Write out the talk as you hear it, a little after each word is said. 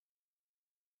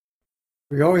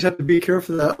We always have to be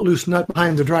careful of that loose nut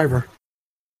behind the driver.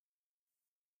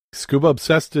 Scuba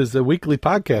Obsessed is a weekly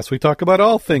podcast. We talk about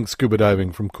all things scuba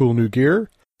diving, from cool new gear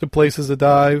to places to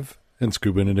dive and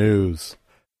scuba news.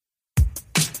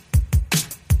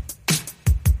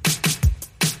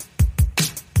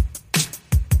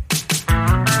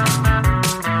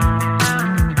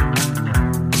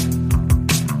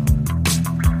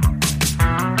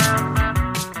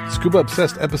 Scuba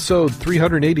Obsessed episode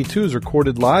 382 is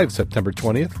recorded live September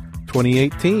 20th,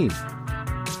 2018.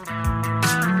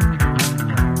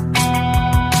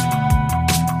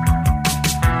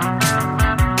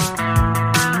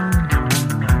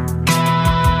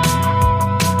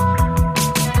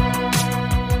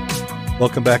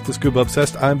 Welcome back to Scuba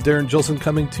Obsessed. I'm Darren Gilson,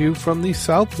 coming to you from the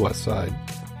southwest side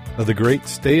of the great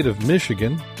state of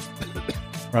Michigan,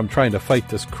 where I'm trying to fight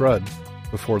this crud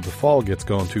before the fall gets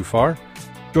going too far.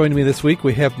 Joining me this week,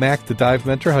 we have Mac, the dive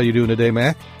mentor. How you doing today,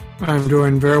 Mac? I'm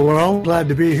doing very well. Glad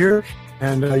to be here.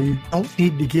 And you don't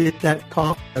need to get that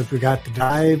cough as we got to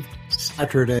dive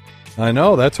Saturday. I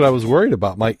know. That's what I was worried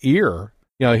about. My ear.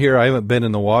 You know, here I haven't been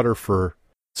in the water for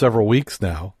several weeks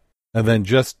now. And then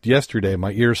just yesterday,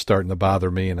 my ear's starting to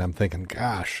bother me. And I'm thinking,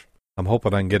 gosh, I'm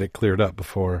hoping I can get it cleared up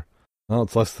before, well,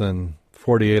 it's less than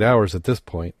 48 hours at this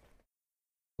point.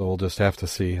 So we'll just have to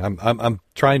see. I'm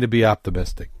trying to be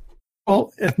optimistic.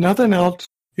 Well, if nothing else,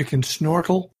 you can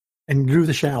snorkel and do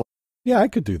the shallow. Yeah, I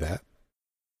could do that.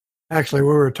 Actually, we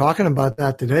were talking about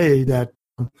that today, that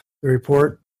the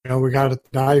report, we got at the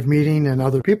dive meeting and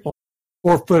other people,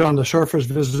 4 foot on the surface,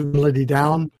 visibility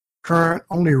down, current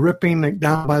only ripping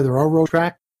down by the railroad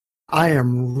track. I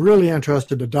am really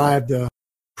interested to dive the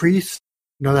Priest,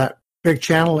 that big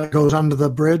channel that goes under the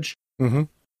bridge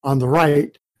on the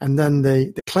right, and then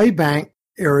the clay bank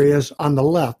areas on the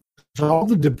left. So all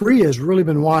the debris has really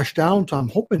been washed down, so I'm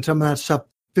hoping some of that stuff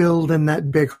filled in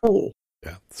that big hole.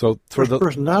 Yeah. So for the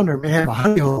person down there may have a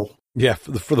honey hole. Yeah,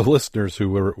 for the listeners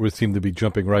who seem to be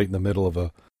jumping right in the middle of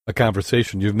a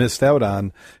conversation you've missed out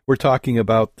on, we're talking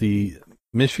about the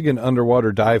Michigan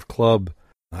Underwater Dive Club.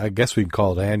 I guess we can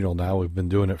call it annual now. We've been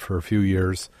doing it for a few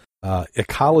years.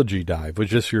 Ecology Dive,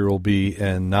 which this year will be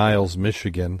in Niles,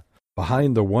 Michigan,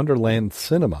 behind the Wonderland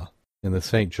Cinema in the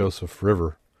St. Joseph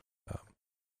River.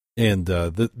 And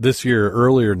this year,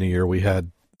 earlier in the year, we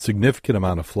had significant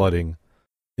amount of flooding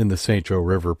in the St. Joe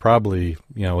River. Probably,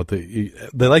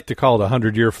 they like to call it a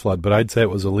 100-year flood, but I'd say it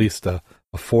was at least a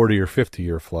 40 or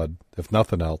 50-year flood, if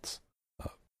nothing else.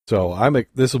 So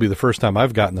this will be the first time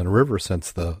I've gotten in a river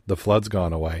since the flood's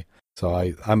gone away.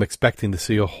 So I'm expecting to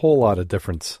see a whole lot of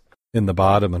difference in the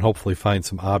bottom and hopefully find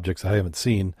some objects I haven't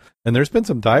seen. And there's been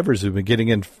some divers who've been getting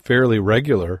in fairly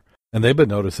regular, and they've been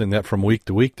noticing that from week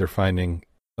to week they're finding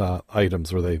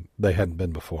items where they hadn't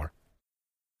been before.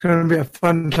 It's going to be a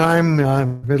fun time.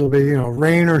 It'll be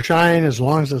rain or shine, as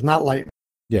long as it's not lightning.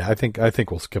 Yeah, I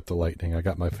think we'll skip the lightning. I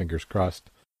got my fingers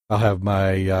crossed. I'll have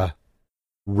my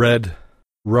red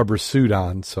rubber suit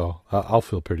on, so I'll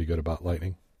feel pretty good about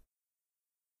lightning.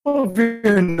 Well, if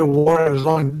you're in the water, as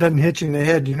long as it doesn't hit you in the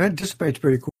head, it dissipates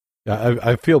pretty cool. Yeah,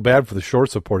 I feel bad for the shore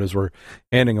support as we're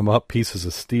handing them up pieces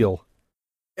of steel.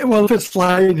 Well, if it's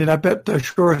sliding, I bet the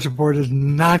shore support is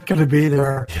not going to be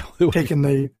there taking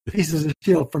the pieces of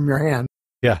steel from your hand.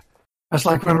 Yeah. That's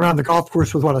like running around the golf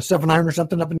course with, a 7-iron or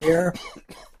something up in the air?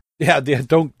 Yeah,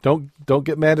 don't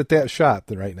get mad at that shot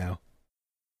right now.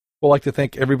 We'd like to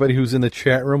thank everybody who's in the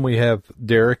chat room. We have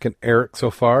Derek and Eric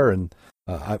so far, and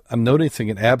I'm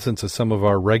noticing an absence of some of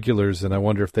our regulars, and I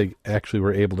wonder if they actually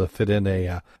were able to fit in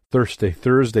a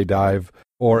Thursday dive,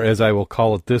 or as I will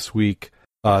call it this week,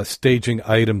 staging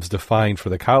items defined for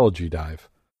the ecology dive.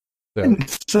 So, I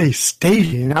didn't say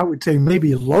staging. I would say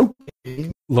maybe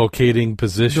locating,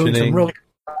 positioning.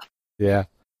 Yeah.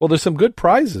 Well, there's some good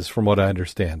prizes from what I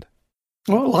understand.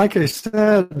 Well, like I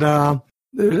said,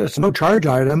 it's no charge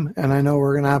item, and I know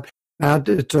we're going to have.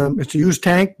 It's a used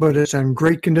tank, but it's in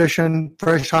great condition,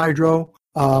 fresh hydro,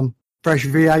 fresh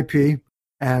VIP,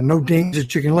 and no dings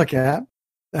that you can look at.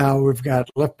 We've got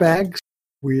lift bags.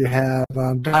 We have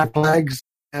dive flags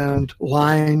and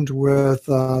lined with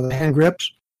the hand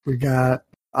grips. We got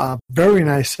a very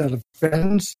nice set of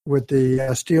fins with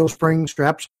the steel spring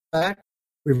straps back.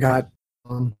 We've got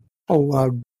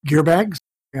gear bags.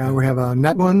 We have a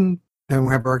net one, and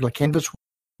we have a regular canvas.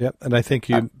 Yep, and I think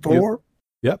four.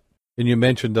 Yep, and you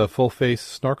mentioned full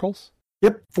face snorkels.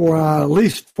 Yep, for at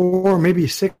least 4, maybe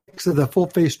 6 of the full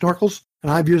face snorkels, and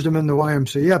I've used them in the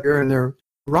YMCA up here, and they're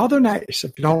rather nice.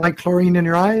 If you don't like chlorine in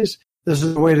your eyes, this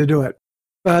is the way to do it.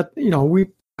 But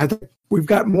I think we've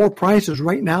got more prices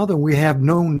right now than we have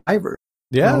known divers.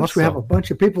 Yeah, unless we have a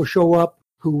bunch of people show up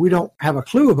who we don't have a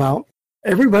clue about,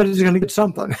 everybody's going to get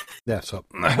something. Yeah, so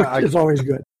It's always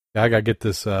good. I got to get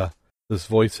this this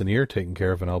voice and ear taken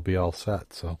care of, and I'll be all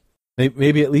set. So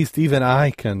maybe at least even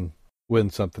I can win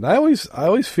something. I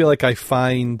always feel like I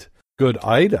find good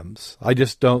items. I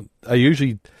just don't. I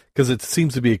usually, because it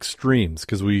seems to be extremes,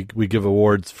 because we give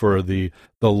awards for the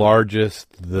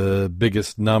largest, the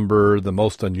biggest number, the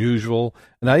most unusual,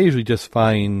 and I usually just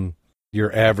find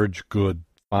your average good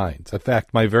finds. In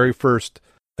fact, my very first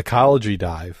ecology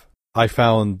dive, I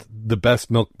found the best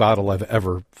milk bottle I've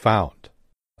ever found.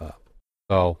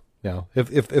 So,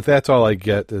 if that's all I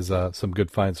get is some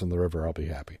good finds from the river, I'll be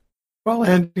happy. Well,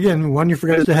 and again, one you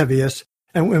forget is the heaviest.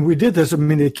 And when we did this, I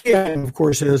mean, the key item, of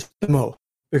course, is the mow,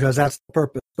 because that's the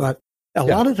purpose. But a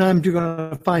lot of times you're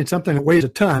going to find something that weighs a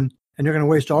ton, and you're going to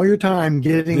waste all your time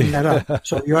getting that up.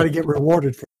 So you ought to get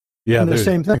rewarded for it. Yeah, and the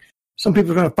same thing. Some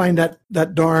people are going to find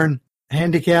that darn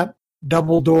handicap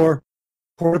double door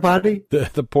porta potty.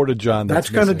 The porta john. That's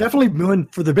going to definitely be one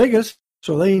for the biggest.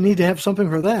 So they need to have something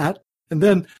for that. And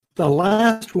then the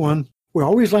last one, we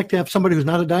always like to have somebody who's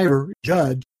not a diver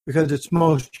judge, because it's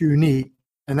most unique.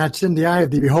 And that's in the eye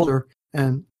of the beholder.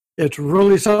 And it's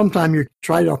really sometimes you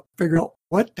try to figure out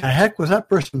what the heck was that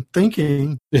person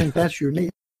thinking. I think that's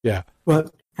unique. Yeah.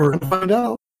 But we're going to find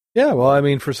out. Yeah, well, I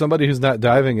mean, for somebody who's not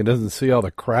diving and doesn't see all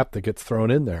the crap that gets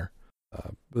thrown in there,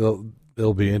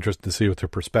 it'll be interesting to see what their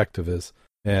perspective is.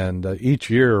 And each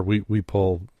year we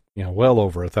pull, well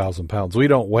over 1,000 pounds. We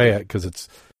don't weigh it because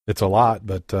it's a lot,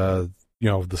 but the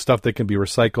stuff that can be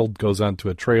recycled goes onto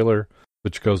a trailer,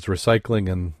 which goes to recycling,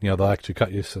 and they'll actually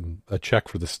cut you a check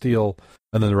for the steel,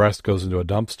 and then the rest goes into a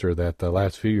dumpster that the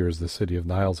last few years the city of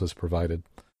Niles has provided.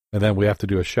 And then we have to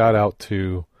do a shout out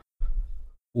to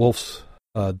Wolf's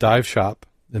Dive Shop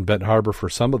in Benton Harbor for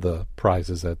some of the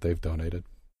prizes that they've donated.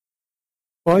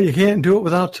 Well, you can't do it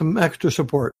without some extra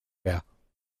support. Yeah.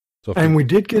 So we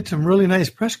did get some really nice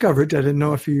press coverage. I didn't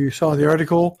know if you saw the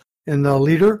article in the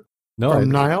Leader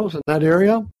from Niles in that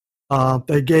area.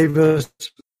 They gave us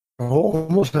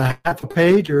almost a half a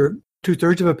page or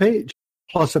 2/3 of a page,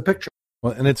 plus a picture.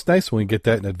 Well, and it's nice when we get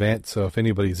that in advance, so if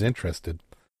anybody's interested,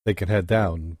 they can head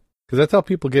down. Because that's how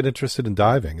people get interested in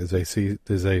diving, is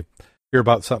they hear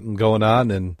about something going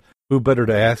on, and who better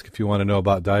to ask if you want to know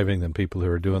about diving than people who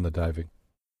are doing the diving.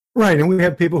 Right, and we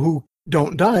have people who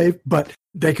don't dive, but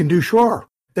they can do shore.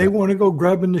 They want to go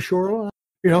grubbing the shoreline,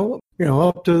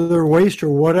 up to their waist or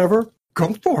whatever.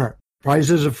 Go for it.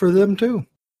 Prizes are for them too.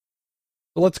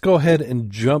 So let's go ahead and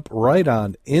jump right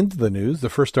on into the news. The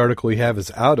first article we have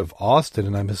is out of Austin,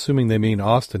 and I'm assuming they mean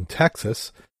Austin,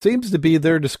 Texas. Seems to be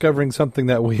they're discovering something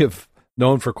that we have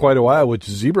known for quite a while, which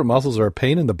zebra mussels are a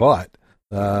pain in the butt.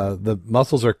 The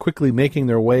mussels are quickly making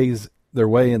their way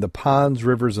into ponds,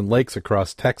 rivers, and lakes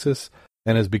across Texas,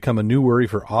 and has become a new worry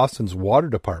for Austin's water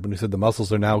department, who said the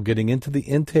mussels are now getting into the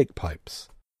intake pipes.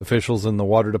 Officials in the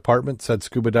water department said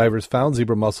scuba divers found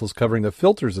zebra mussels covering the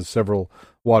filters of several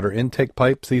water intake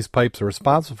pipes. These pipes are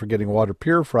responsible for getting water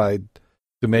purified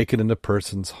to make it into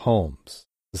persons' homes.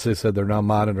 They said they're now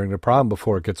monitoring the problem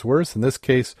before it gets worse. In this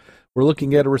case, we're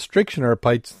looking at a restriction on our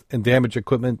pipes and damaged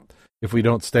equipment if we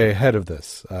don't stay ahead of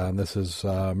this. This is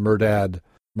Murdad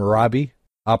Marabi,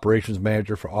 operations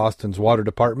manager for Austin's water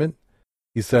department.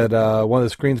 He said one of the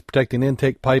screens protecting the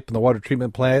intake pipe in the water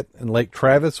treatment plant in Lake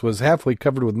Travis was halfway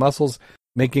covered with mussels,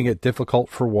 making it difficult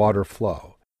for water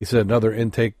flow. He said another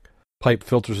intake pipe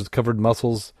filters was covered in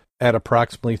mussels at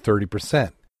approximately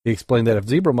 30%. He explained that if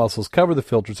zebra mussels cover the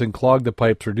filters and clog the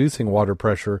pipes, reducing water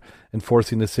pressure and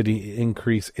forcing the city to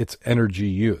increase its energy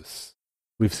use.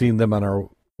 We've seen them on our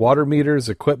water meters,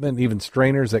 equipment, even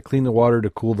strainers that clean the water to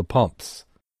cool the pumps.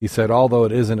 He said, although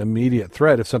it is an immediate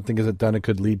threat, if something isn't done, it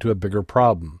could lead to a bigger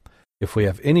problem. If we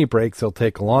have any breaks, they'll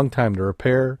take a long time to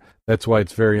repair. That's why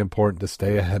it's very important to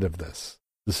stay ahead of this.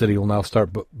 The city will now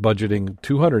start budgeting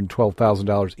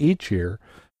 $212,000 each year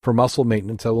for mussel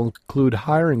maintenance that will include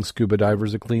hiring scuba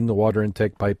divers to clean the water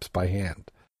intake pipes by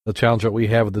hand. The challenge that we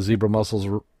have with the zebra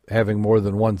mussels having more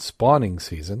than one spawning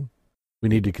season, we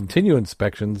need to continue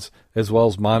inspections as well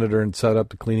as monitor and set up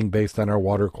the cleaning based on our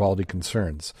water quality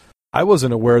concerns. I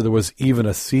wasn't aware there was even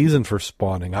a season for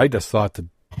spawning. I just thought the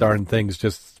darn things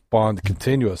just spawned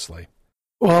continuously.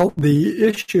 Well, the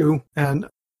issue, and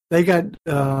they got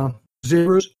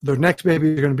zebras, their next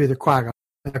baby is going to be the quagga.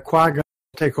 And the quagga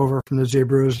will take over from the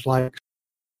zebras.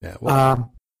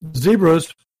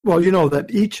 Zebras, well, you know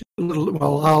that each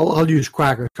little, I'll use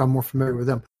quagga because I'm more familiar with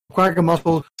them. Quagga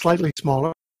mussel, slightly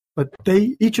smaller, but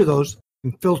each of those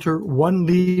can filter 1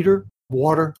 liter of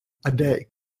water a day.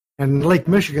 And Lake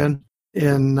Michigan,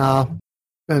 in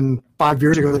 5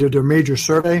 years ago, they did their major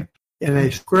survey. In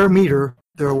a square meter,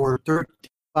 there were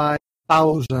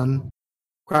 35,000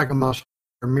 Quagga mussel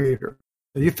per meter.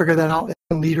 So you figure that out,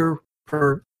 1 liter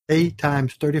per day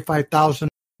times 35,000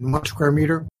 in 1 square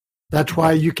meter. That's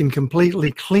why you can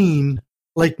completely clean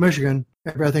Lake Michigan.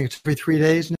 I think it's every 3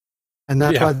 days. And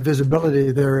that's why the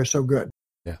visibility there is so good.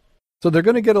 Yeah. So they're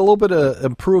going to get a little bit of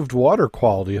improved water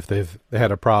quality if they've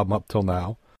had a problem up till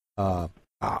now. It's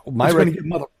going to get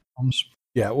mother problems.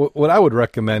 Yeah. What I would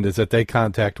recommend is that they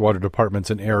contact water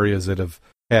departments in areas that have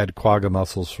had quagga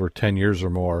mussels for 10 years or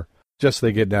more, just so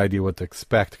they get an idea what to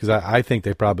expect. Because I think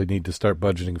they probably need to start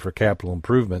budgeting for capital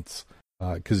improvements,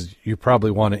 because you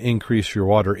probably want to increase your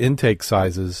water intake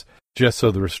sizes just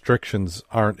so the restrictions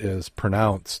aren't as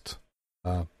pronounced.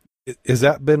 Has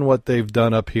that been what they've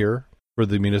done up here for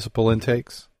the municipal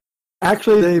intakes?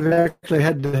 Actually, they've had to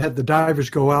have the divers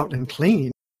go out and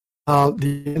clean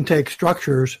the intake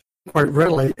structures quite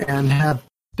readily and have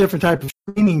different types of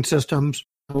screening systems,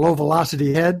 low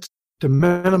velocity heads, to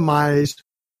minimize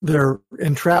their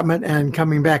entrapment and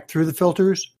coming back through the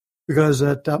filters. Because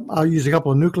I'll use a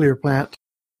couple of nuclear plants.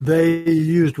 They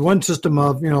used one system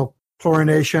of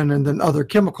chlorination and then other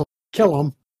chemicals to kill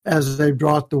them as they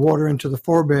brought the water into the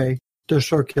forebay to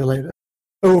circulate it.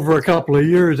 Over a couple of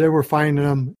years, they were finding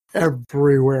them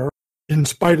everywhere, in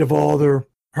spite of all their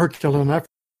Herculean effort.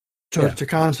 So it's a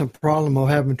constant problem of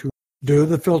having to do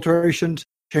the filtrations,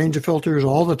 change the filters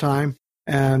all the time,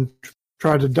 and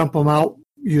try to dump them out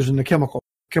using the chemical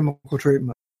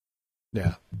treatment.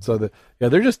 Yeah. So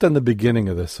they're just in the beginning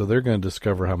of this, so they're going to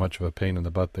discover how much of a pain in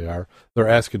the butt they are. They're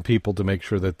asking people to make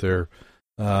sure that they're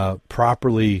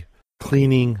properly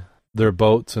cleaning their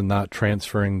boats and not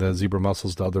transferring the zebra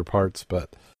mussels to other parts.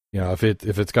 But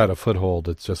if it's got a foothold,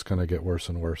 it's just going to get worse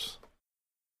and worse.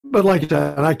 But like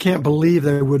that, I can't believe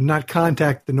they would not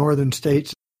contact the northern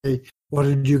states and say, "What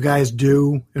did you guys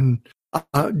do?" And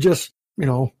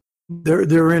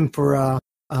they're in for a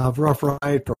rough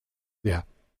ride. Yeah.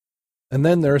 And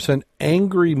then there's an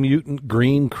angry mutant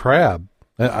green crab.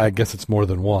 I guess it's more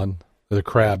than one. The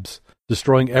crabs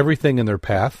destroying everything in their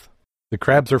path. The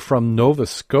crabs are from Nova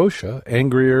Scotia,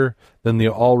 angrier than the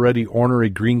already ornery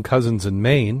green cousins in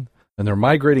Maine, and they're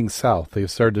migrating south. They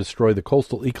have started to destroy the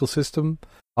coastal ecosystem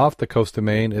off the coast of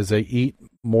Maine as they eat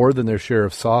more than their share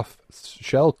of soft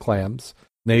shell clams,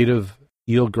 native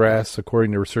eelgrass,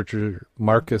 according to researcher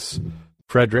Marcus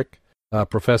Frederick,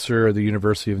 professor at the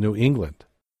University of New England.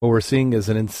 What we're seeing is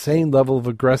an insane level of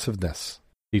aggressiveness,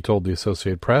 he told the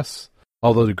Associated Press.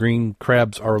 Although the green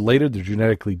crabs are related, they're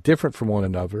genetically different from one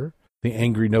another. The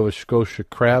angry Nova Scotia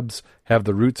crabs have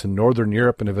the roots in northern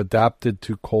Europe and have adapted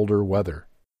to colder weather,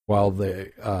 while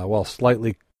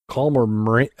slightly calmer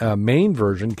Maine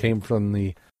version came from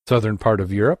the southern part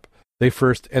of Europe. They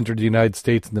first entered the United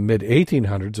States in the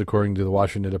mid-1800s, according to the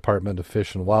Washington Department of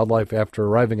Fish and Wildlife. After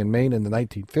arriving in Maine in the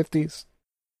 1950s,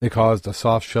 they caused a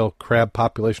soft-shell crab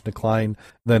population decline,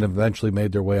 then eventually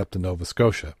made their way up to Nova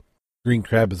Scotia. Green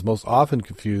crab is most often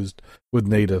confused with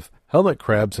native helmet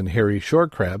crabs and hairy shore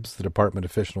crabs, the Department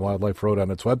of Fish and Wildlife wrote on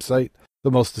its website.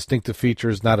 The most distinctive feature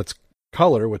is not its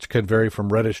color, which can vary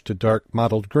from reddish to dark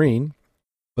mottled green,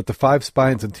 but the 5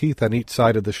 spines and teeth on each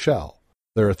side of the shell.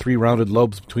 There are 3 rounded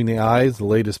lobes between the eyes, the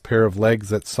latest pair of legs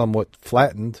that's somewhat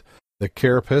flattened. The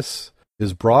carapace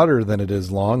is broader than it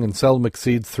is long and seldom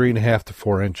exceeds 3.5 to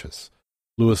 4 inches.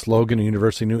 Lewis Logan, a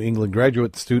University of New England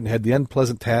graduate student, had the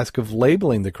unpleasant task of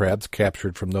labeling the crabs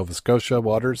captured from Nova Scotia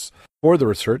waters. For the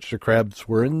research, the crabs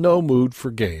were in no mood for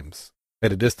games.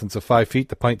 At a distance of 5 feet,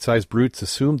 the pint-sized brutes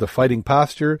assumed a fighting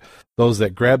posture. Those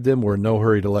that grabbed them were in no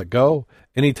hurry to let go.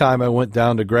 Any time I went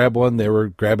down to grab one, they were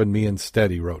grabbing me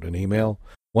instead, he wrote in an email.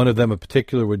 One of them in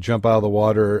particular would jump out of the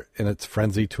water in its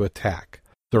frenzy to attack.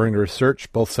 During the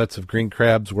research, both sets of green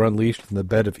crabs were unleashed from the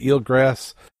bed of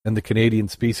eelgrass, and the Canadian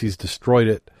species destroyed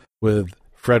it, with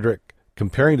Frederick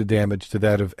comparing the damage to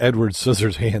that of Edward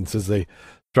Scissorhands as they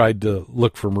tried to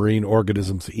look for marine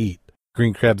organisms to eat.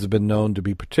 Green crabs have been known to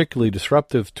be particularly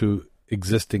disruptive to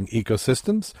existing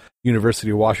ecosystems.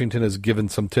 University of Washington has given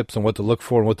some tips on what to look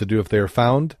for and what to do if they are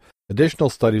found. Additional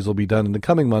studies will be done in the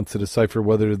coming months to decipher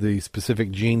whether the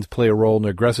specific genes play a role in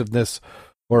their aggressiveness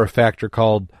or a factor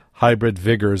called hybrid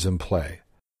vigor is in play.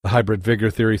 The hybrid vigor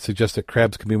theory suggests that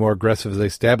crabs can be more aggressive as they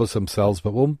establish themselves,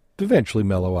 but will eventually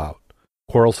mellow out.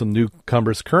 Quarrelsome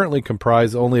newcomers currently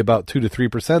comprise only about 2 to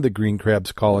 3% of the green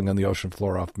crabs calling on the ocean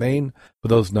floor off Maine, but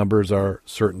those numbers are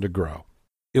certain to grow.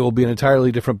 It will be an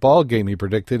entirely different ball game, he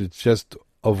predicted. It's just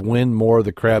of when more of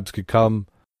the crabs could come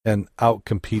and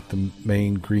outcompete the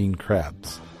Maine green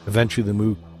crabs. Eventually,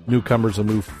 the newcomers will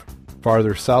move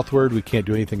farther southward. We can't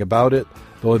do anything about it.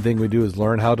 The only thing we do is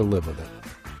learn how to live with it.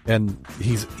 And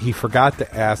he forgot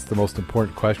to ask the most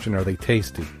important question, are they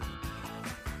tasty?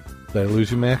 Did I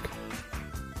lose you, Mac?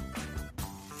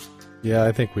 Yeah,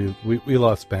 I think we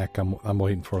lost Mac. I'm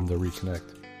waiting for him to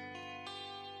reconnect.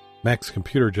 Mac's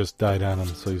computer just died on him,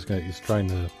 so he's trying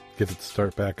to get it to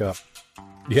start back up.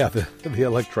 Yeah, the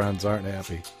electrons aren't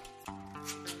happy.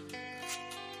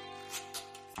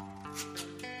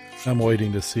 I'm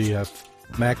waiting to see if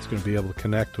Mac's going to be able to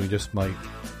connect. We just might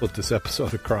flip this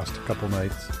episode across a couple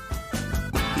nights.